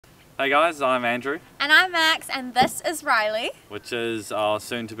Hey guys, I'm Andrew. And I'm Max, and this is Riley. Which is our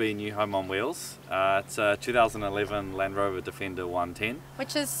soon-to-be new home on wheels. It's a 2011 Land Rover Defender 110.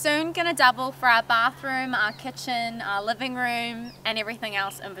 Which is soon going to double for our bathroom, our kitchen, our living room, and everything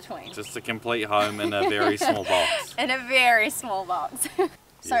else in between. Just a complete home in a very small box. In a very small box.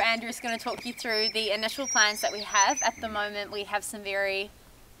 So Yeah. Andrew's going to talk you through the initial plans that we have. At the moment we have some very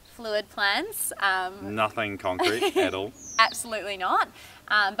fluid plans. Nothing concrete at all. Absolutely not.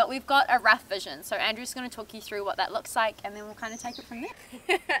 But we've got a rough vision. So Andrew's going to talk you through what that looks like, and then we'll kind of take it from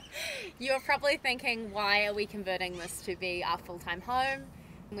there. You're probably thinking, why are we converting this to be our full-time home?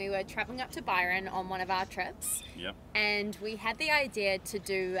 We were traveling up to Byron on one of our trips. Yep. And we had the idea to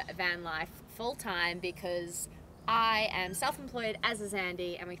do van life full-time because I am self-employed, as is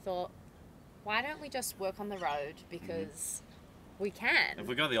Andy, and we thought, why don't we just work on the road, because we can. If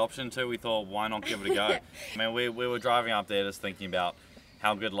we got the option to, we thought, why not give it a go? I mean, we were driving up there just thinking about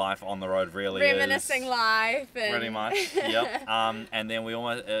how good life on the road really is. Reminiscing life. And Pretty much, yep. And then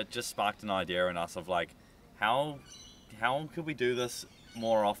it just sparked an idea in us of like, how could we do this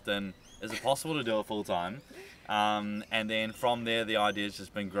more often? Is it possible to do it full time? And then from there, the idea's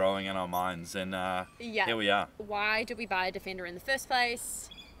just been growing in our minds, and here we are. Why did we buy a Defender in the first place?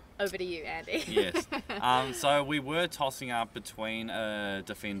 Over to you, Andy. Yes. So we were tossing up between a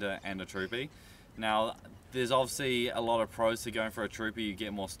Defender and a Troopy. Now, there's obviously a lot of pros to going for a Troopy. You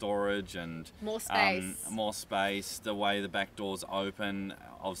get more storage and more space. More space. The way the back doors open,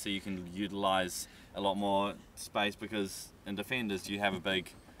 obviously you can utilize a lot more space, because in Defenders you have a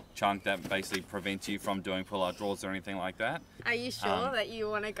big chunk that basically prevents you from doing pull-out drawers or anything like that. Are you sure that you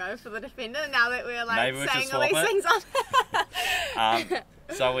want to go for the Defender now that we're like maybe we saying should all these things on?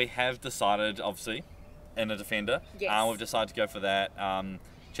 So we have decided, obviously, in a Defender, yes. We've decided to go for that.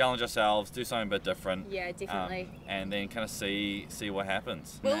 Challenge ourselves, do something a bit different. Yeah, definitely. And then kind of see what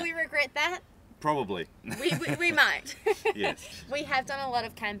happens. Will we regret that? Probably. We might. Yes. We have done a lot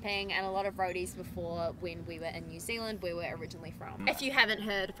of camping and a lot of roadies before when we were in New Zealand, where we're originally from. If you haven't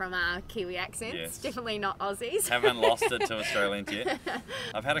heard from our Kiwi accents, yes. Definitely not Aussies. Haven't lost it to Australians yet.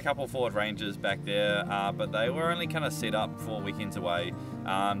 I've had a couple of Ford Rangers back there, but they were only kind of set up for weekends away.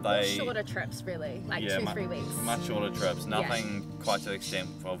 Shorter trips, really, like 2-3 weeks. Much shorter trips, nothing quite to the extent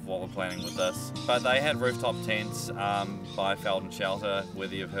of what we're planning with this. But they had rooftop tents by Felden Shelter,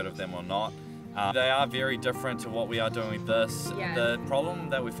 whether you've heard of them or not. They are very different to what we are doing with this. Yeah. The problem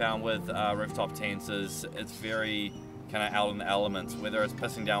that we found with rooftop tents is it's very kind of out in the elements. Whether it's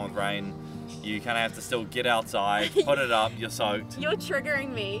pissing down with rain, you kind of have to still get outside, put it up, you're soaked. You're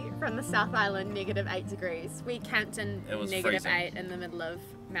triggering me from the South Island, -8 degrees. We camped in -8 in the middle of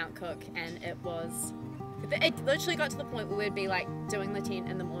Mount Cook, and it literally got to the point where we'd be like doing the tent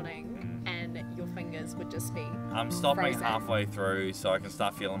in the morning, and your fingers would just be I'm stopping frozen. halfway through so I can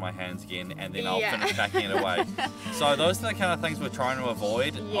start feeling my hands again, and then I'll finish packing it away. So those are the kind of things we're trying to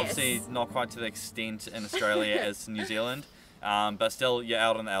avoid. Yes. Obviously not quite to the extent in Australia as New Zealand, but still you're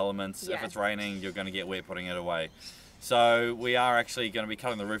out in the elements. Yeah. If it's raining, you're going to get wet putting it away. So we are actually going to be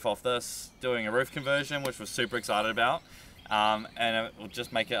cutting the roof off this, doing a roof conversion, which we're super excited about. And it will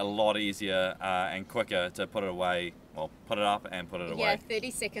just make it a lot easier and quicker to put it away. Well, put it up and put it away. Yeah,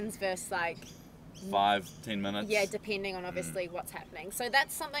 30 seconds versus like 5-10 minutes. Yeah, depending on obviously what's happening. So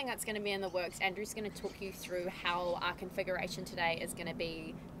that's something that's going to be in the works. Andrew's going to talk you through how our configuration today is going to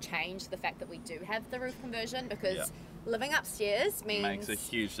be changed. The fact that we do have the roof conversion, because living upstairs means... Makes a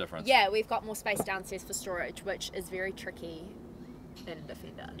huge difference. Yeah, we've got more space downstairs for storage, which is very tricky in a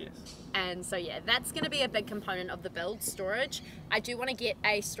Defender. Yes. And so yeah, that's going to be a big component of the build, storage. I do want to get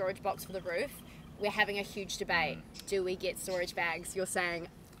a storage box for the roof. We're having a huge debate. Do we get storage bags? You're saying,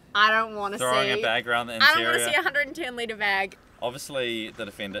 I don't want to see... Throwing a bag around the interior. I don't want to see a 110 litre bag. Obviously, the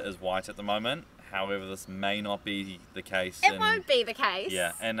Defender is white at the moment. However, this may not be the case. It won't be the case.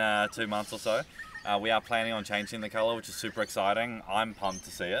 Yeah, in 2 months or so. We are planning on changing the colour, which is super exciting. I'm pumped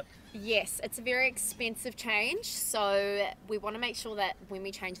to see it. Yes, it's a very expensive change, so we want to make sure that when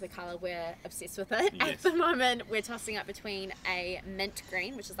we change the colour, we're obsessed with it. Yes. At the moment, we're tossing up between a mint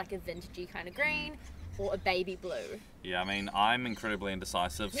green, which is like a vintagey kind of green, or a baby blue. Yeah, I mean, I'm incredibly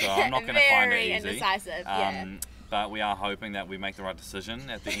indecisive, so I'm not going to find it easy. Very indecisive, yeah. But we are hoping that we make the right decision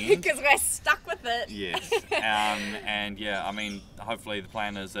at the end. Because we're stuck with it. Yes. And yeah, I mean, hopefully the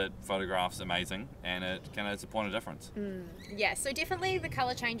plan is that photograph's amazing, and it's a point of difference. Yeah, so definitely the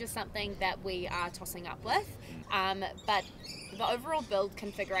colour change is something that we are tossing up with. But the overall build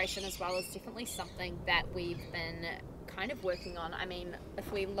configuration as well is definitely something that we've been kind of working on. I mean,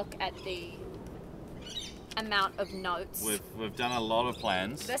 if we look at the amount of notes. We've done a lot of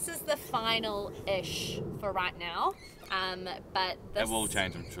plans. This is the final-ish for right now. But it will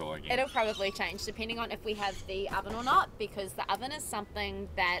change, I'm sure, again. It'll probably change depending on if we have the oven or not, because the oven is something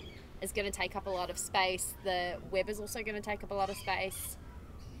that is going to take up a lot of space. The web is also going to take up a lot of space.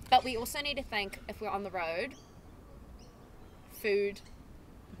 But we also need to think, if we're on the road, food,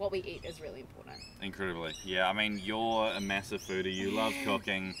 what we eat is really important. Incredibly. Yeah, I mean, you're a massive foodie. You love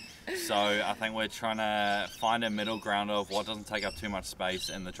cooking. So I think we're trying to find a middle ground of what doesn't take up too much space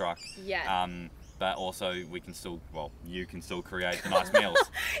in the truck. Yeah. But also we can still, well, you can still create the nice meals.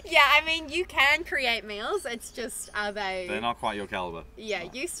 Yeah, I mean, you can create meals. It's just, are they... They're not quite your caliber. Yeah,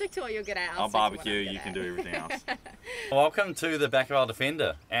 you stick to what you're good at. I'll barbecue, you can do everything else. Welcome to the back of our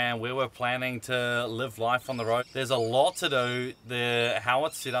Defender, and we were planning to live life on the road. There's a lot to do. How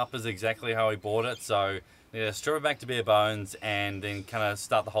it's set up is exactly how we bought it, so yeah, strip it back to bare bones and then kind of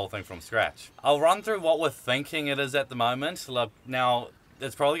start the whole thing from scratch. I'll run through what we're thinking it is at the moment. Look, now,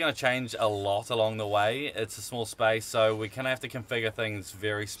 it's probably going to change a lot along the way. It's a small space, so we kind of have to configure things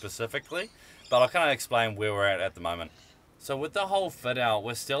very specifically, but I'll kind of explain where we're at the moment. So with the whole fit out,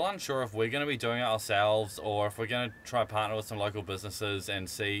 we're still unsure if we're going to be doing it ourselves or if we're going to try partner with some local businesses and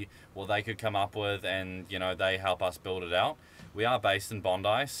see what they could come up with, and you know, they help us build it out. We are based in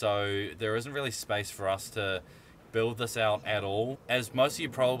Bondi, so there isn't really space for us to build this out at all. As most of you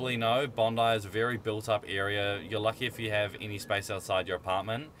probably know, Bondi is a very built up area. You're lucky if you have any space outside your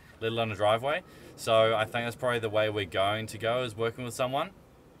apartment, let alone a driveway. So I think that's probably the way we're going to go, is working with someone.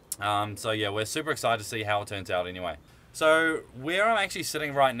 So yeah, we're super excited to see how it turns out anyway. So where I'm actually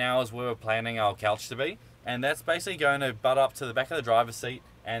sitting right now is where we're planning our couch to be, and that's basically going to butt up to the back of the driver's seat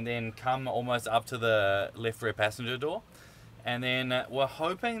and then come almost up to the left rear passenger door. And then we're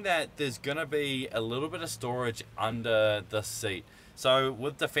hoping that there's going to be a little bit of storage under the seat. So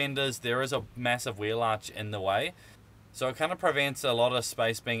with Defenders, there is a massive wheel arch in the way, so it kind of prevents a lot of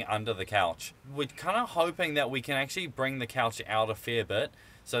space being under the couch. We're kind of hoping that we can actually bring the couch out a fair bit,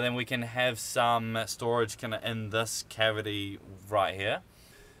 so then we can have some storage kind of in this cavity right here.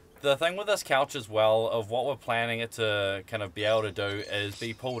 The thing with this couch as well, of what we're planning it to kind of be able to do, is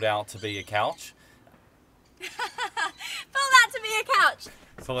be pulled out to be a couch. Pull that to be a couch.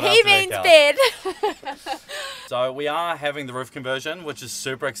 He means bed. So we are having the roof conversion, which is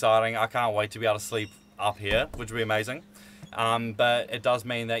super exciting. I can't wait to be able to sleep up here, which would be amazing. But it does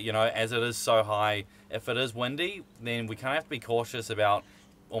mean that, you know, as it is so high, if it is windy, then we kind of have to be cautious about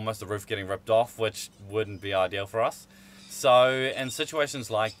almost the roof getting ripped off, which wouldn't be ideal for us. So in situations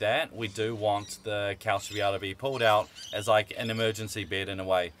like that, we do want the couch to be able to be pulled out as like an emergency bed in a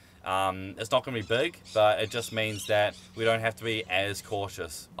way. It's not going to be big, but it just means that we don't have to be as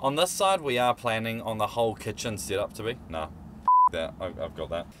cautious. On this side, we are planning on the whole kitchen setup to be. No, that I've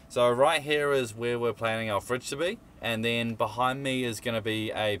got that. So right here is where we're planning our fridge to be, and then behind me is going to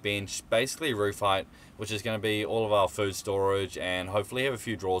be a bench, basically roof height, which is going to be all of our food storage, and hopefully have a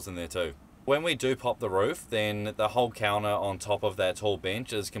few drawers in there too. When we do pop the roof, then the whole counter on top of that tall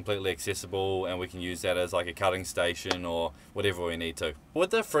bench is completely accessible, and we can use that as like a cutting station or whatever we need to. With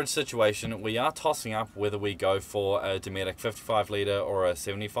the fridge situation, we are tossing up whether we go for a Dometic 55 litre or a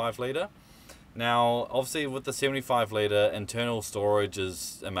 75 litre. Now, obviously with the 75 litre, internal storage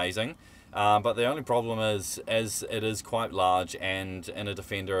is amazing, but the only problem is, as it is quite large and in a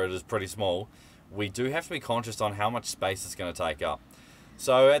Defender it is pretty small, we do have to be conscious on how much space it's going to take up.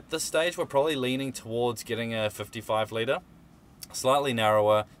 So at this stage, we're probably leaning towards getting a 55 litre, slightly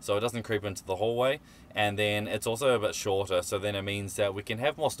narrower so it doesn't creep into the hallway, and then it's also a bit shorter, so then it means that we can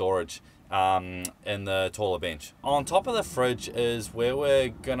have more storage in the taller bench. On top of the fridge is where we're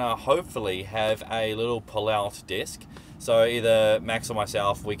gonna hopefully have a little pull-out desk, so either Max or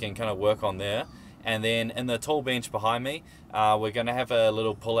myself, we can kind of work on there. And then in the tall bench behind me, we're going to have a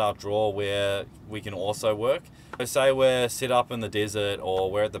little pull-out drawer where we can also work. So say we're set up in the desert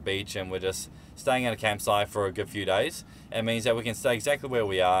or we're at the beach and we're just staying at a campsite for a good few days. It means that we can stay exactly where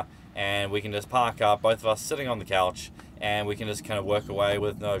we are, and we can just park up, both of us sitting on the couch, and we can just kind of work away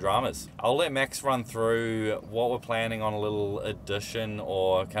with no dramas. I'll let Max run through what we're planning on a little addition,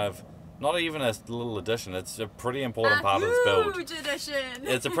 or kind of not even a little addition, it's a pretty important part of this build. Huge addition!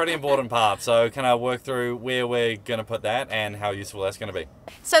 It's a pretty important part, so can I work through where we're going to put that and how useful that's going to be.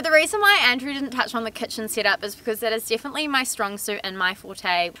 So the reason why Andrew didn't touch on the kitchen setup is because that is definitely my strong suit and my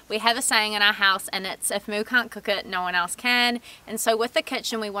forte. We have a saying in our house, and it's if Moo can't cook it, no one else can. And so with the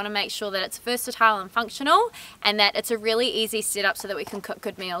kitchen, we want to make sure that it's versatile and functional, and that it's a really easy setup so that we can cook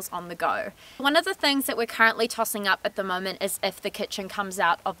good meals on the go. One of the things that we're currently tossing up at the moment is if the kitchen comes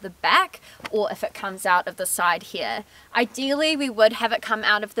out of the back or if it comes out of the side here. Ideally, we would have it come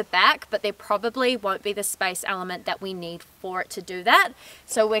out of the back, but there probably won't be the space element that we need for it to do that.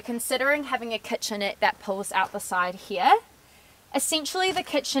 So we're considering having a kitchenette that pulls out the side here. Essentially, the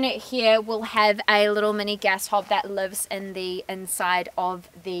kitchenette here will have a little mini gas hob that lives in the inside of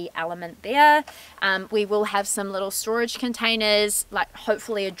the element there. We will have some little storage containers, like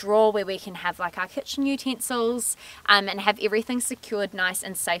hopefully a drawer where we can have like our kitchen utensils, and have everything secured nice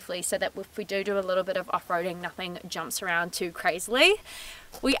and safely so that if we do a little bit of off-roading, nothing jumps around too crazily.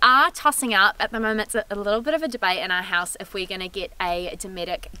 We are tossing up, at the moment it's a little bit of a debate in our house if we're going to get a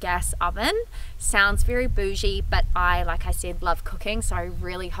Dometic gas oven. Sounds very bougie, but I, like I said, love cooking, so I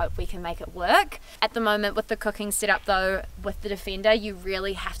really hope we can make it work. At the moment with the cooking setup though, with the Defender, you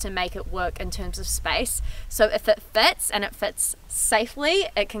really have to make it work in terms of space. So if it fits and it fits safely,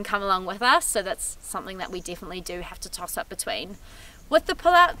 it can come along with us, so that's something that we definitely do have to toss up between. With the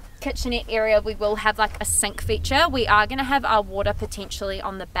pull-out kitchenette area, we will have like a sink feature. We are going to have our water potentially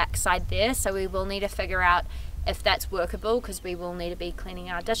on the back side there, so we will need to figure out if that's workable because we will need to be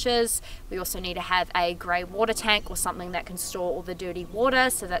cleaning our dishes. We also need to have a grey water tank or something that can store all the dirty water,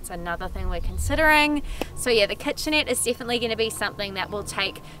 so that's another thing we're considering. So yeah, the kitchenette is definitely going to be something that will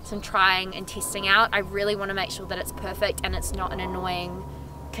take some trying and testing out. I really want to make sure that it's perfect and it's not an annoying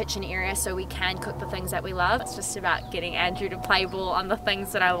kitchen area so we can cook the things that we love. It's just about getting Andrew to play ball on the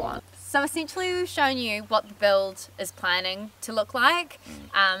things that I want. So essentially we've shown you what the build is planning to look like,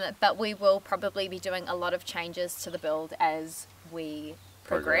 but we will probably be doing a lot of changes to the build as we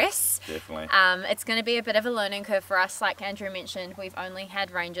progress. Definitely. It's going to be a bit of a learning curve for us. Like Andrew mentioned, we've only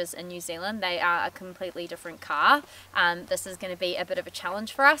had Rangers in New Zealand. They are a completely different car. This is going to be a bit of a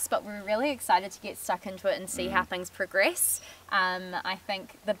challenge for us, but we're really excited to get stuck into it and see how things progress. I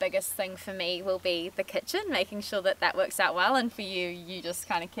think the biggest thing for me will be the kitchen, making sure that that works out well, and for you, you just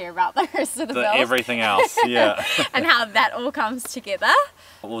kind of care about the rest of the build. Everything else, yeah. And how that all comes together.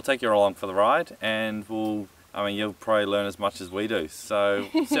 We'll take you along for the ride, and you'll probably learn as much as we do, so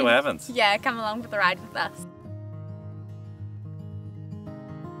see what happens. Yeah, come along for the ride with us.